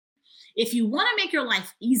If you want to make your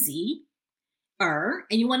life easy, and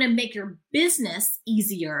you want to make your business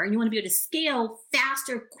easier, and you want to be able to scale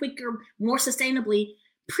faster, quicker, more sustainably,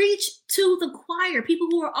 preach to the choir, people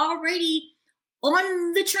who are already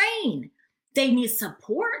on the train. They need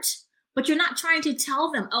support, but you're not trying to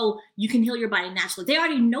tell them, oh, you can heal your body naturally. They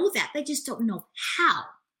already know that. They just don't know how.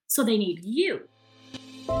 So they need you.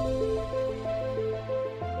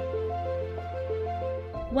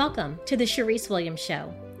 Welcome to the Sharice Williams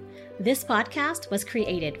Show. This podcast was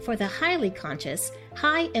created for the highly conscious,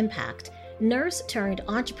 high-impact nurse turned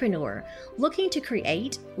entrepreneur looking to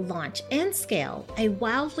create, launch, and scale a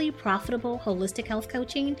wildly profitable holistic health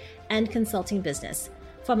coaching and consulting business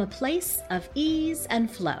from a place of ease and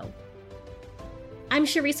flow. I'm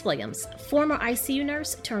Sharice Williams, former ICU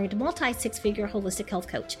nurse turned multi-six-figure holistic health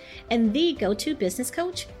coach and the go-to business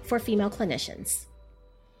coach for female clinicians.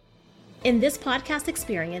 In this podcast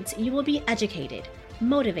experience, you will be educated,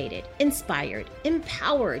 motivated, inspired,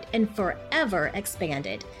 empowered, and forever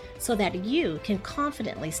expanded so that you can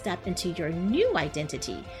confidently step into your new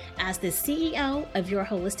identity as the CEO of your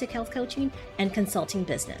holistic health coaching and consulting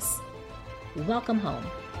business. Welcome home.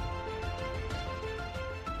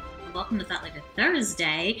 Welcome to Thought Leader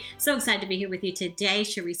Thursday. So excited to be here with you today.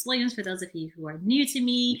 Sharice Williams, for those of you who are new to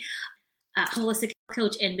me, holistic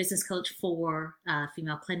coach and business coach for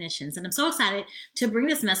female clinicians. And I'm so excited to bring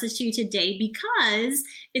this message to you today because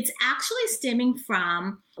it's actually stemming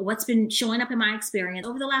from what's been showing up in my experience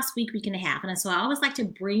over the last week and a half. And so I always like to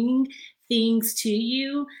bring things to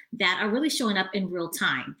you that are really showing up in real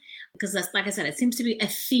time because that's, like I said, it seems to be a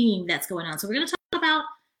theme that's going on. So we're going to talk about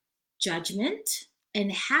judgment and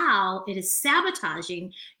how it is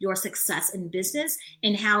sabotaging your success in business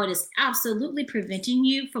and how it is absolutely preventing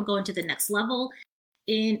you from going to the next level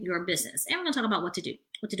in your business. And we're going to talk about what to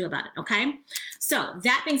do about it. Okay. So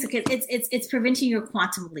that being said, it's preventing your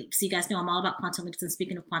quantum leaps. You guys know I'm all about quantum leaps. And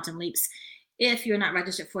speaking of quantum leaps, if you're not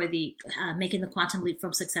registered for the making the quantum leap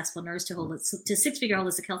from successful nurse to six-figure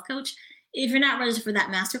holistic health coach, if you're not registered for that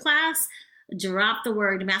masterclass, drop the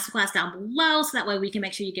word masterclass down below so that way we can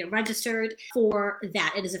make sure you get registered for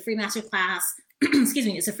that. It is a free masterclass. Excuse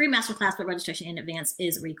me. It's a free masterclass, but registration in advance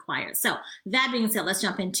is required. So that being said, let's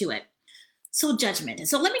jump into it. So judgment.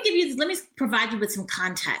 So let me provide you with some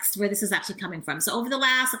context where this is actually coming from. So over the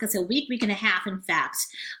last, like I said, week and a half, in fact,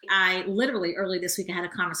 I literally early this week, I had a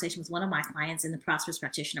conversation with one of my clients in the Prosperous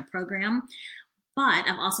Practitioner Program, but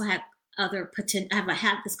I've also had I've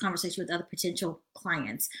had this conversation with other potential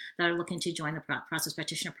clients that are looking to join the Prosperous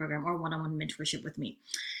Practitioner Program or one-on-one mentorship with me.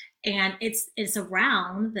 And it's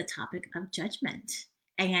around the topic of judgment.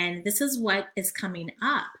 And this is what is coming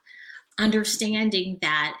up. Understanding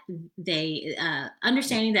that,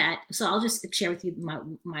 so I'll just share with you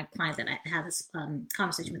my client that I had this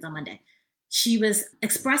conversation with on Monday. She was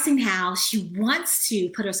expressing how she wants to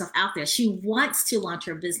put herself out there. She wants to launch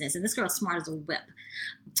her business. And this girl is smart as a whip,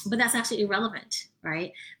 but that's actually irrelevant,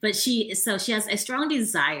 right? But she has a strong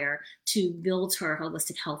desire to build her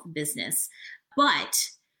holistic health business, but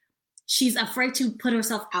she's afraid to put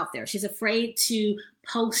herself out there. She's afraid to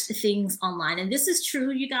post things online. And this is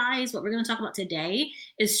true, you guys. What we're going to talk about today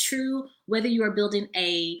is true whether you are building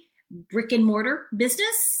a brick and mortar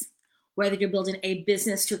business, whether you're building a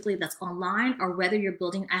business strictly that's online, or whether you're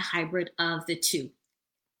building a hybrid of the two.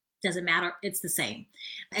 Doesn't matter. It's the same.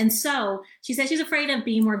 And so she said she's afraid of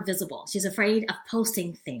being more visible. She's afraid of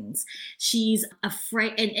posting things. She's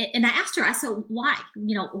afraid. And I asked her, I said, why?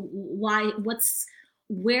 Why?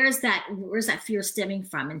 Where's that fear stemming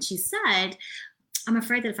from? And she said, I'm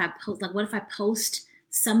afraid that if I post, what if I post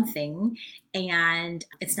something and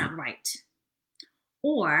it's not right?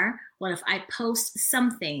 Or what if I post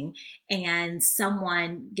something and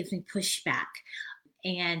someone gives me pushback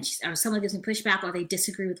or someone gives me pushback or they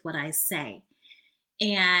disagree with what I say?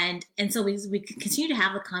 And so we continue to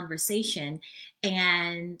have the conversation,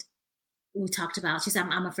 and we talked about, she said,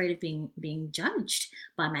 I'm afraid of being judged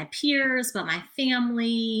by my peers, by my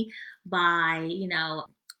family, by,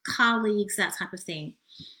 colleagues, that type of thing.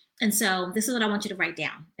 And so this is what I want you to write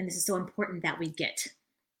down. And this is so important that we get.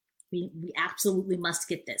 We absolutely must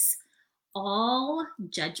get this. All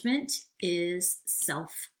judgment is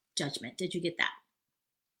self-judgment. Did you get that?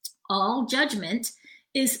 All judgment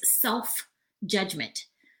is self-judgment.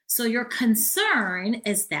 So your concern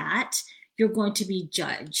is that you're going to be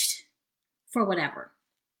judged for whatever,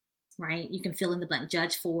 right? You can fill in the blank.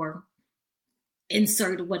 Judge for,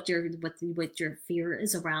 insert what your fear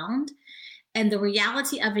is around. And the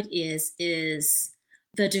reality of it is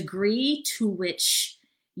the degree to which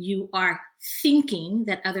you are thinking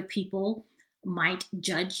that other people might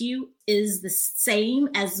judge you is the same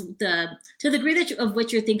as to the degree of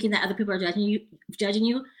which you're thinking that other people are judging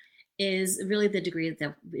you is really the degree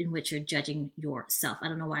in which you're judging yourself. I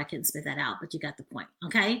don't know why I couldn't spit that out, but you got the point.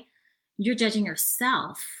 Okay. You're judging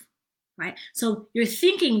yourself, right? So you're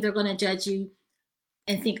thinking they're going to judge you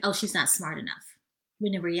and think, oh, she's not smart enough.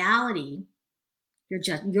 When in reality, your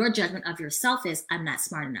judgment of yourself is, I'm not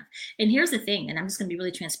smart enough. And here's the thing, and I'm just going to be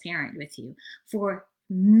really transparent with you. For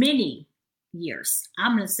many years,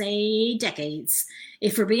 I'm going to say decades,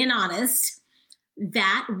 if we're being honest,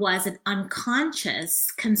 that was an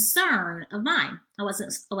unconscious concern of mine. I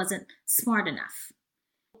wasn't smart enough.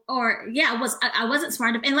 Or I wasn't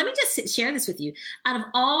smart enough. And let me just share this with you. Out of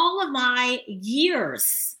all of my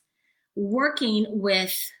years working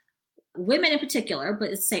with women in particular, but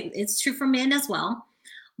it's true for men as well.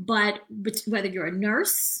 But whether you're a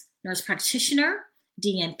nurse practitioner,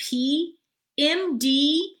 DNP,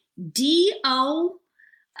 MD, DO,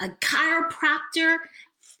 a chiropractor,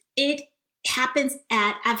 it happens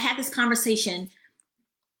I've had this conversation,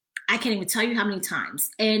 I can't even tell you how many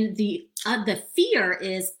times. And the fear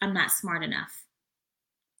is, I'm not smart enough.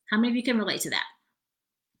 How many of you can relate to that?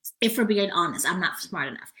 If we're being honest, I'm not smart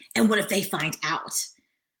enough. And what if they find out,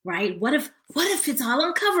 right? What if it's all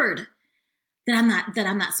uncovered that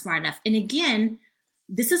I'm not smart enough? And again,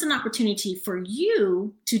 this is an opportunity for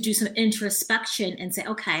you to do some introspection and say,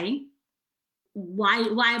 okay, why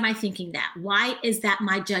am I thinking that? Why is that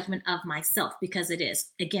my judgment of myself? Because it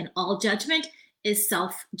is. Again, all judgment is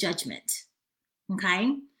self-judgment.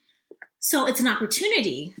 Okay? So it's an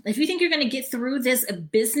opportunity. If you think you're going to get through this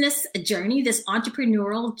business journey, this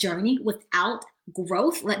entrepreneurial journey without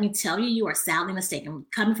growth, let me tell you, you are sadly mistaken.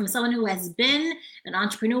 Coming from someone who has been an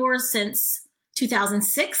entrepreneur since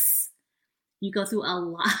 2006, you go through a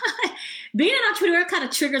lot. Being an entrepreneur kind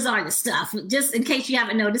of triggers all your stuff. Just in case you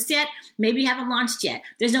haven't noticed yet, maybe you haven't launched yet.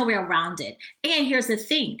 There's no way around it. And here's the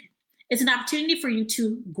thing. It's an opportunity for you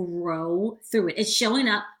to grow through it. It's showing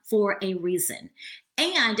up for a reason.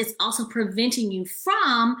 And it's also preventing you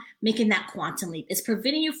from making that quantum leap. It's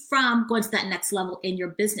preventing you from going to that next level in your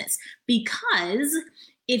business. Because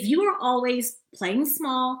if you are always playing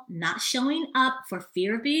small, not showing up for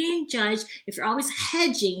fear of being judged, if you're always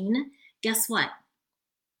hedging, guess what?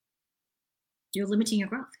 You're limiting your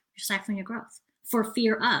growth. You're stifling your growth for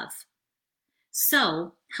fear of.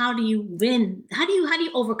 So how do you win? How do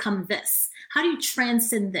you overcome this? How do you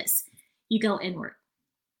transcend this? You go inward.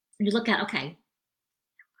 You look at, okay,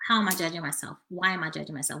 how am I judging myself? Why am I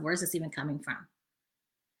judging myself? Where is this even coming from?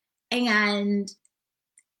 And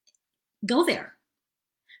go there.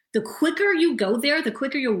 The quicker you go there, the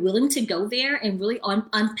quicker you're willing to go there and really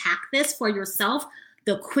unpack this for yourself,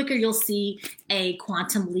 the quicker you'll see a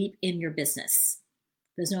quantum leap in your business.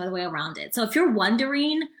 There's no other way around it. So if you're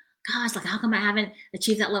wondering, gosh, like how come I haven't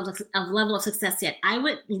achieved that level of success yet? I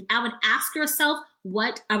would ask yourself,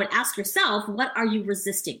 what are you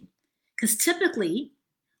resisting? Because typically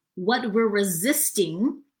what we're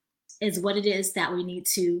resisting is what it is that we need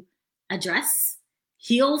to address,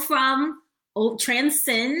 heal from,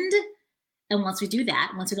 transcend. And once we do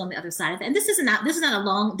that, once we go on the other side of it, and this doesn't have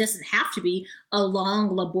to be a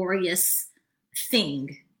long, laborious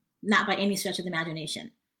thing, not by any stretch of the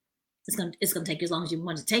imagination. It's going to take you as long as you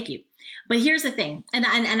want it to take you. But here's the thing, and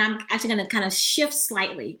I'm actually going to kind of shift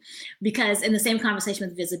slightly, because in the same conversation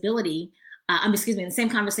with visibility, in the same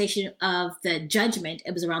conversation of the judgment,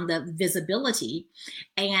 it was around the visibility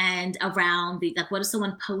and around the, like, what if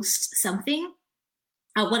someone posts something?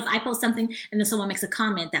 What if I post something and then someone makes a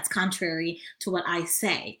comment that's contrary to what I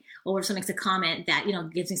say? Or if someone makes a comment that,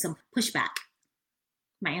 gives me some pushback?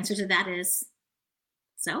 My answer to that is,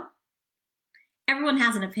 so everyone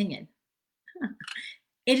has an opinion.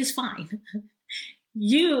 It is fine.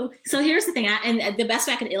 So here's the thing, and the best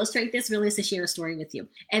way I can illustrate this really is to share a story with you.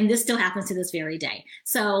 And this still happens to this very day.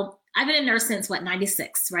 So I've been a nurse since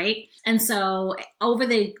 96, right? And so over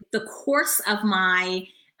the course of my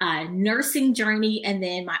nursing journey and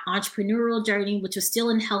then my entrepreneurial journey, which was still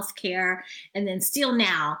in healthcare, and then still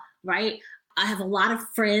now, right? I have a lot of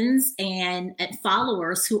friends and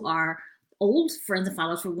followers who are old friends and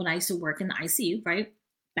followers from when I used to work in the ICU, right?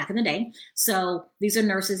 Back in the day. So these are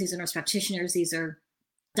nurses, these are nurse practitioners, these are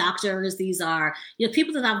doctors, these are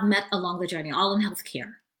people that I've met along the journey, all in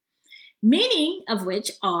healthcare. Many of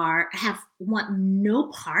which want no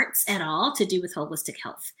parts at all to do with holistic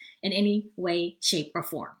health in any way, shape, or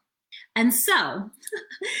form. And so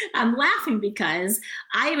I'm laughing because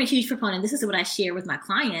I am a huge proponent. This is what I share with my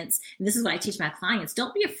clients, and this is what I teach my clients.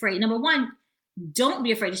 Don't be afraid. Number one, don't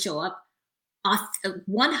be afraid to show up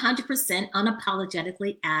 100%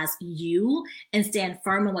 unapologetically as you and stand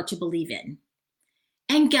firm in what you believe in.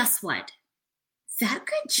 And guess what? That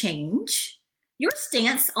could change. Your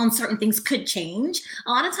stance on certain things could change.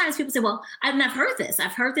 A lot of times people say, well, I've heard this.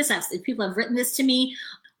 People have written this to me.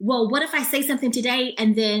 Well, what if I say something today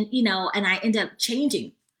and then, and I end up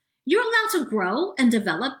changing? You're allowed to grow and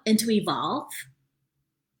develop and to evolve.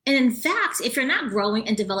 And in fact, if you're not growing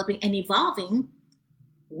and developing and evolving,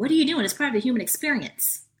 what are you doing? It's part of the human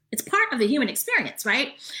experience. It's part of the human experience,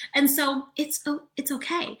 right? And so it's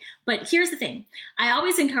okay. But here's the thing. I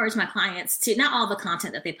always encourage my clients to, not all the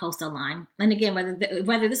content that they post online, and again,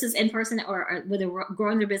 whether this is in person or whether we're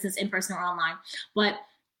growing their business in person or online, but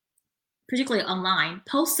particularly online,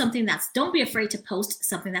 don't be afraid to post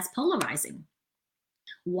something that's polarizing.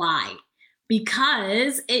 Why?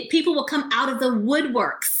 Because people will come out of the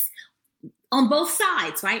woodworks on both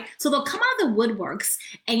sides, right? So they'll come out of the woodworks,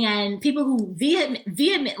 and people who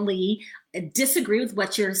vehemently disagree with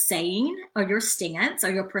what you're saying or your stance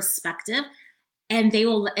or your perspective, and they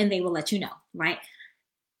will let you know, right?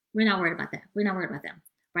 We're not worried about that. We're not worried about them,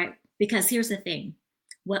 right? Because here's the thing.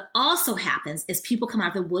 What also happens is people come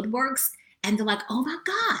out of the woodworks and they're like, oh my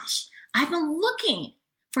gosh, I've been looking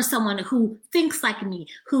for someone who thinks like me,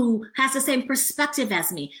 who has the same perspective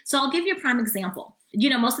as me. So I'll give you a prime example.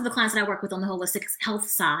 Most of the clients that I work with on the holistic health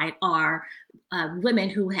side are women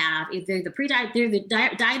who have either the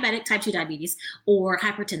diabetic type 2 diabetes or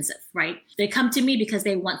hypertensive, right? They come to me because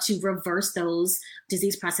they want to reverse those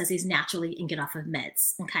disease processes naturally and get off of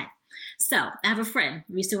meds. Okay. So I have a friend.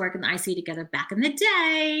 We used to work in the ICU together back in the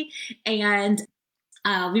day, and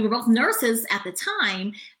we were both nurses at the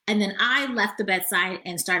time. And then I left the bedside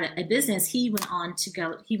and started a business. He went on to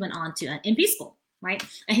an MP school, right?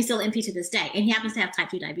 And he's still MP to this day. And he happens to have type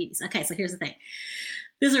 2 diabetes. Okay, so here's the thing.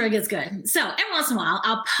 This is where it gets good. So every once in a while,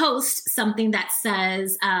 I'll post something that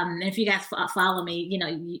says, and if you guys follow me,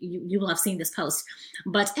 you will have seen this post.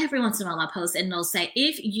 But every once in a while, I'll post and it'll say,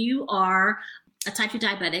 if you are a type 2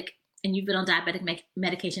 diabetic and you've been on diabetic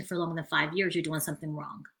medication for longer than 5 years, you're doing something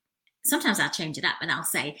wrong. Sometimes I'll change it up and I'll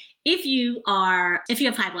say, if you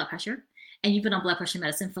have high blood pressure and you've been on blood pressure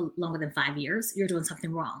medicine for longer than 5 years, you're doing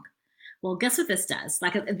something wrong. Well, guess what this does?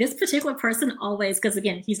 Like this particular person always, because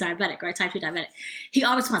again, he's diabetic, right? Type 2 diabetic. He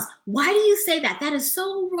always responds, why do you say that? That is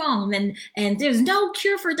so wrong. And there's no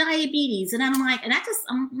cure for diabetes. And I'm like, and I just,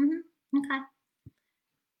 okay.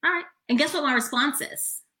 All right. And guess what my response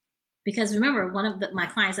is? Because remember, one of my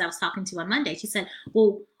clients that I was talking to on Monday, she said,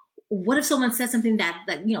 well, what if someone says something that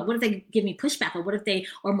what if they give me pushback, or what if they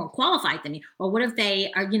are more qualified than me, or what if they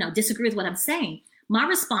are, disagree with what I'm saying? My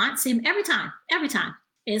response to him every time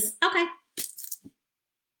is, okay.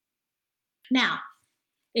 Now,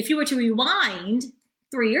 if you were to rewind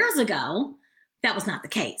 3 years ago, that was not the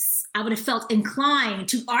case. I would have felt inclined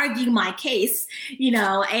to argue my case,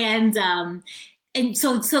 and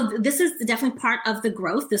so this is definitely part of the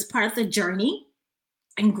growth, this part of the journey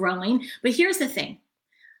and growing. But here's the thing.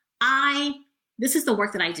 This is the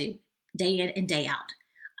work that I do day in and day out.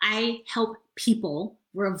 I help people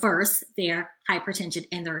reverse their hypertension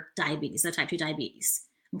and their diabetes, their type 2 diabetes.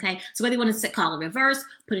 Okay. So whether you want to call it reverse,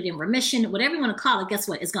 put it in remission, whatever you want to call it, guess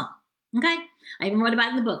what? It's gone. Okay. I even wrote about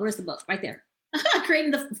it in the book. Where's the book? Right there.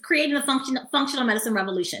 Creating the functional medicine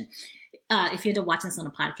revolution. If you end up watching this on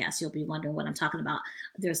a podcast, you'll be wondering what I'm talking about.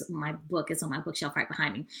 My book is on my bookshelf right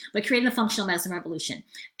behind me. But creating the functional medicine revolution.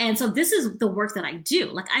 And so this is the work that I do.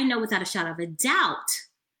 Like I know without a shadow of a doubt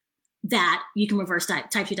that you can reverse type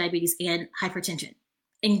 2 diabetes and hypertension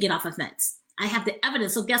and get off of meds. I have the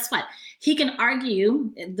evidence. So guess what? He can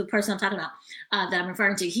argue, the person I'm talking about, that I'm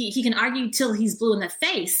referring to, he can argue till he's blue in the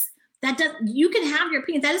face. You can have your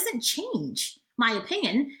opinion. That doesn't change my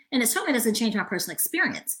opinion. And it certainly doesn't change my personal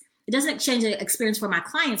experience. It doesn't change the experience for my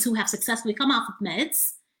clients who have successfully come off of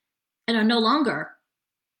meds and are no longer,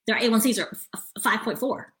 their A1Cs are 5.4,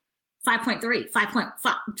 5.3,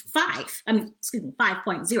 5.5,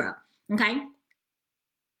 5.0. Okay.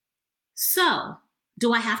 So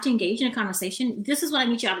do I have to engage in a conversation? This is what I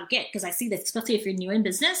need you all to get, because I see that, especially if you're new in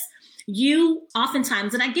business, you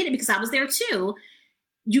oftentimes, and I get it because I was there too,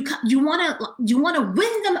 you want to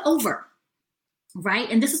win them over, right?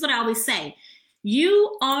 And this is what I always say.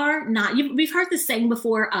 You are not, we've heard this saying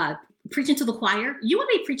before, preaching to the choir. You want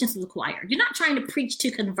to be preaching to the choir. You're not trying to preach to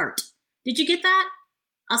convert. Did you get that?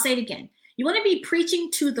 I'll say it again. You want to be preaching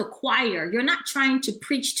to the choir. You're not trying to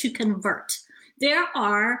preach to convert.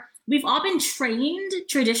 We've all been trained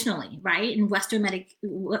traditionally, right? In Western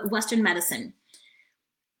medicine.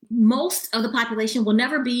 Most of the population will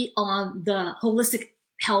never be on the holistic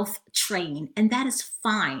health train, and that is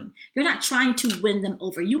fine. You're not trying to win them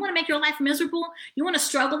over. You want to make your life miserable? You want to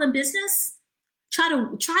struggle in business? try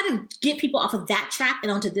to get people off of that track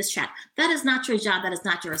and onto this track. That is not your job. That is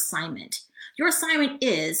not your assignment. Your assignment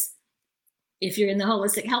is, if you're in the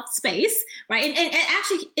holistic health space, right? And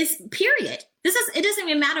actually, it's period. It doesn't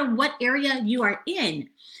even matter what area you are in.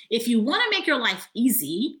 If you want to make your life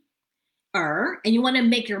easier and you want to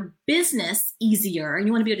make your business easier and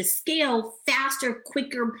you want to be able to scale faster,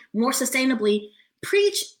 quicker, more sustainably,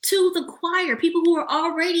 preach to the choir, people who are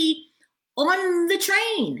already on the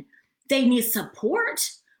train. They need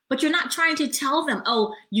support, but you're not trying to tell them,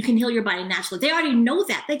 oh, you can heal your body naturally. They already know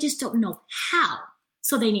that. They just don't know how.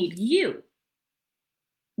 So they need you.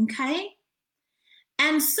 Okay?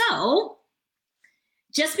 And so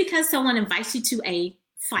just because someone invites you to a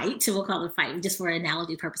fight, we'll call it a fight, just for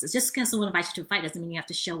analogy purposes, just because someone invites you to a fight doesn't mean you have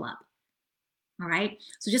to show up. All right?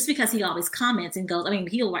 So just because he always comments and goes,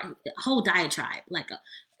 he'll write a whole diatribe,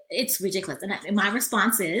 it's ridiculous. And my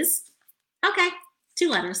response is, okay, 2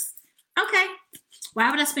 letters. Okay,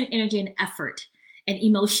 why would I spend energy and effort and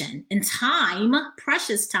emotion and time,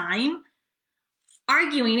 precious time,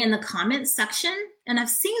 arguing in the comment section? And I've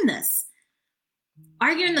seen this.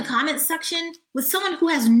 Arguing in the comment section with someone who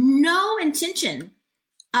has no intention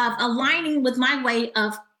of aligning with my way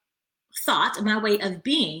of thought, my way of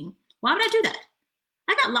being. Why would I do that?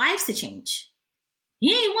 I got lives to change.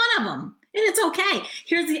 You ain't one of them. And it's okay.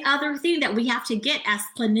 Here's the other thing that we have to get as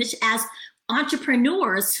clinicians, as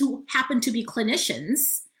entrepreneurs who happen to be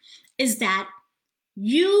clinicians, is that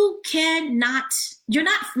you're not,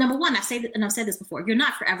 number one, I've said this before, you're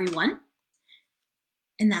not for everyone.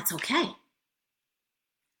 And that's okay.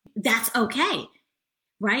 That's okay,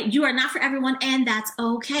 right? You are not for everyone, and that's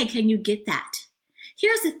okay. Can you get that?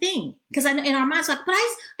 Here's the thing, because in our minds, but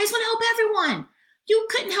I just want to help everyone. You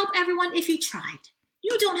couldn't help everyone if you tried.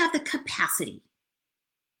 You don't have the capacity.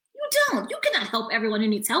 You don't. You cannot help everyone who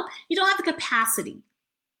needs help. You don't have the capacity.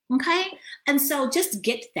 Okay? And so just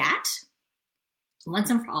get that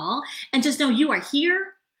once and for all, and just know you are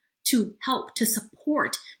here to help, to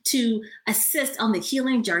support, to assist on the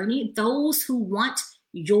healing journey, those who want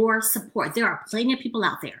your support. There are plenty of people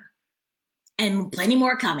out there and plenty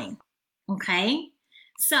more coming. Okay?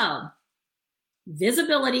 So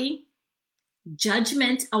visibility,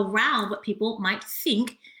 judgment around what people might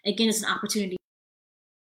think, again, is an opportunity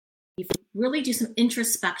to really do some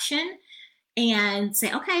introspection and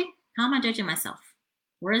say, okay, how am I judging myself?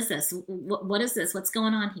 Where is this? What is this? What's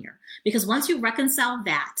going on here? Because once you reconcile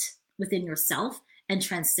that within yourself and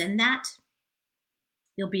transcend that,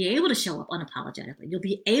 you'll be able to show up unapologetically. You'll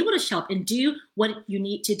be able to show up and do what you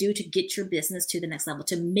need to do to get your business to the next level,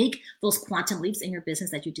 to make those quantum leaps in your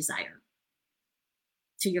business that you desire,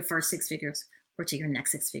 to your first 6 figures or to your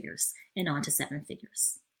next 6 figures and on to 7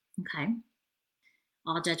 figures. Okay?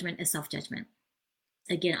 All judgment is self-judgment.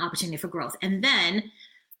 Again, opportunity for growth. And then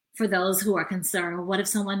for those who are concerned, what if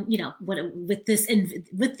someone, with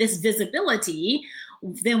this visibility,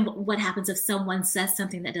 then what happens if someone says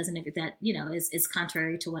something that is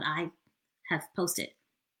contrary to what I have posted?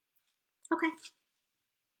 Okay.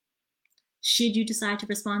 Should you decide to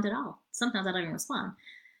respond at all? Sometimes I don't even respond.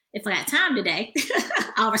 If I got time today,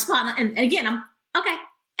 I'll respond. And again, I'm okay. And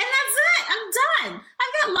that's it. I'm done.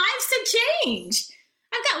 I've got lives to change.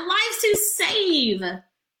 I've got lives to save.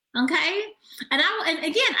 Okay. And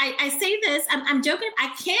I say this, I'm joking.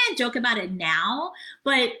 I can joke about it now,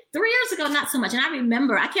 but 3 years ago, not so much. And I can't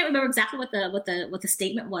remember exactly what the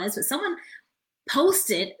statement was, but someone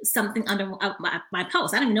posted something under my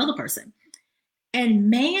post. I didn't even know the person. And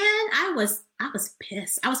man, I was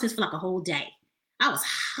pissed. I was pissed for like a whole day. I was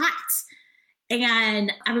hot.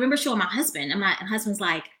 And I remember showing my husband, and my husband's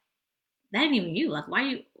like, that ain't even you. Like,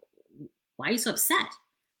 why are you so upset?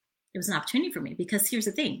 It was an opportunity for me, because here's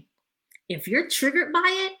the thing. If you're triggered by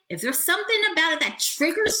it, if there's something about it that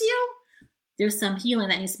triggers you, there's some healing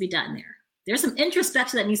that needs to be done there. There's some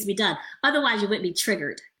introspection that needs to be done. Otherwise, you wouldn't be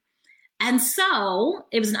triggered. And so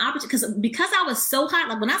it was an opportunity, because I was so hot.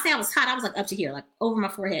 Like when I say I was hot, I was like up to here, like over my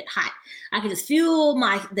forehead, hot. I could just feel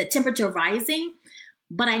the temperature rising.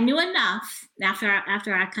 But I knew enough after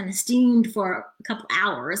I kind of steamed for a couple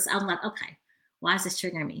hours. I'm like, okay, why is this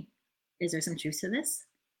triggering me? Is there some truth to this?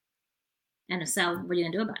 And if so, what are you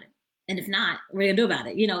gonna do about it? And if not, what are you gonna do about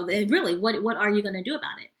it? Really, what are you gonna do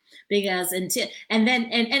about it? Because and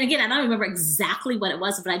again, I don't remember exactly what it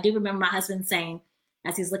was, but I do remember my husband saying,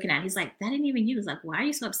 as he's looking at it, he's like, that ain't even you. He's like, why are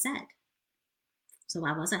you so upset? So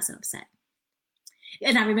why was I so upset?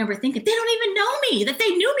 And I remember thinking, they don't even know me. That they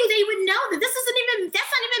knew me, they would know that that's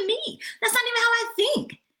not even me. That's not even how I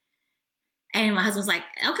think. And my husband's like,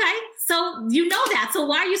 okay, so you know that. So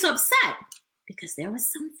why are you so upset? because there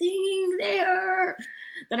was something there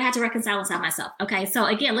that I had to reconcile inside myself. Okay, so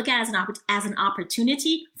again, look at it as an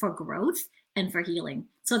opportunity for growth and for healing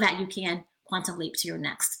so that you can quantum leap to your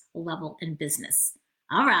next level in business.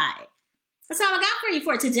 All right, that's all I got for you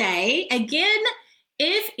for today. Again,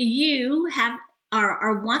 if you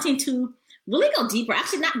are wanting to really go deeper,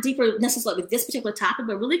 actually not deeper necessarily with this particular topic,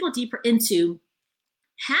 but really go deeper into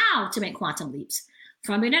how to make quantum leaps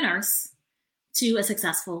from being a nurse to a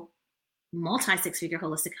successful multi-six-figure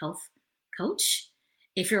holistic health coach.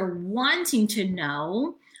 If you're wanting to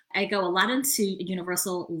know, I go a lot into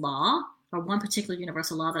universal law, or one particular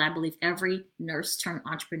universal law that I believe every nurse turned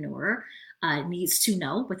entrepreneur needs to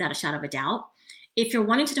know without a shadow of a doubt. If you're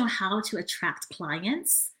wanting to know how to attract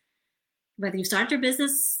clients, whether you started your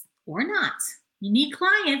business or not, you need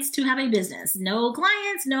clients to have a business. No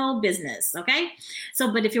clients, no business, okay?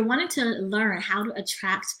 So, but if you're wanting to learn how to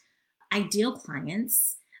attract ideal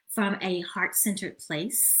clients from a heart-centered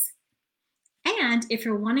place, and if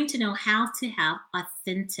you're wanting to know how to have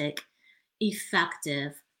authentic,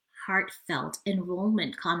 effective, heartfelt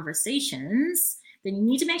enrollment conversations, then you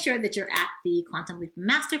need to make sure that you're at the Quantum Leap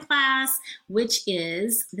Masterclass, which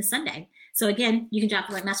is this Sunday. So again, you can drop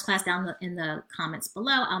the masterclass down in the comments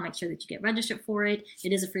below. I'll make sure that you get registered for it.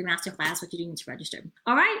 It is a free masterclass, but you do need to register.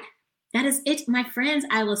 All right, that is it, my friends.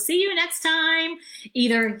 I will see you next time,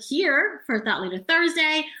 either here for Thought Leader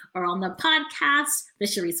Thursday or on the podcast, The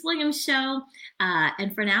Sharice Williams Show.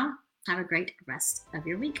 And for now, have a great rest of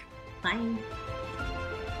your week. Bye.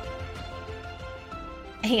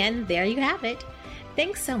 And there you have it.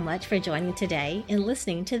 Thanks so much for joining today and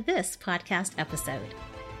listening to this podcast episode.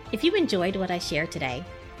 If you enjoyed what I shared today,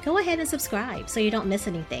 go ahead and subscribe so you don't miss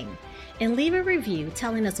anything, and leave a review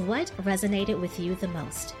telling us what resonated with you the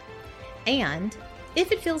most. And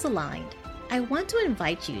if it feels aligned, I want to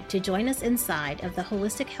invite you to join us inside of the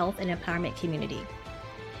Holistic Health and Empowerment community.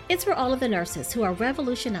 It's for all of the nurses who are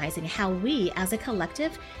revolutionizing how we as a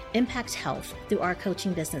collective impact health through our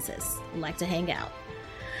coaching businesses. Like to hang out?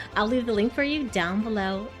 I'll leave the link for you down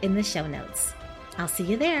below in the show notes. I'll see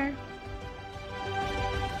you there.